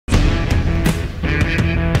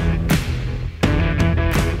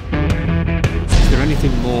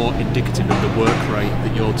anything more indicative of the work rate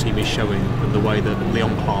that your team is showing than the way that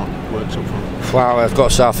Leon Clarke works up front? Well, I've got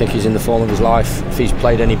to say, I think he's in the form of his life. If he's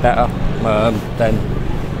played any better, then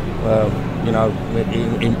you know,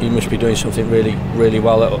 he must be doing something really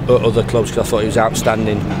well at other clubs, because I thought he was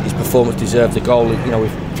outstanding. His performance deserved the goal. You know,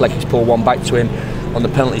 if Flecky's pulled one back to him on the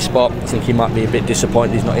penalty spot, I think he might be a bit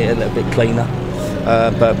disappointed he's not hit it a little bit cleaner.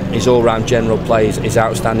 But his all-round general play is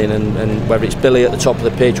outstanding, and whether it's Billy at the top of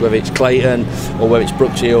the pitch, whether it's Clayton, or whether it's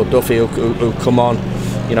Brooksy or Duffy who come on,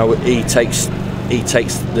 you know, he takes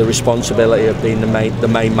the responsibility of being the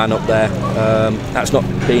main man up there. That's not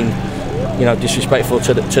being, you know, disrespectful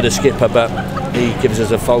to the skipper, but he gives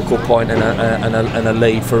us a focal point and a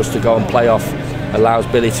lead for us to go and play off. Allows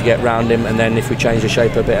Billy to get round him, and then if we change the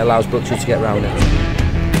shape a bit, allows Brooksy to get round him.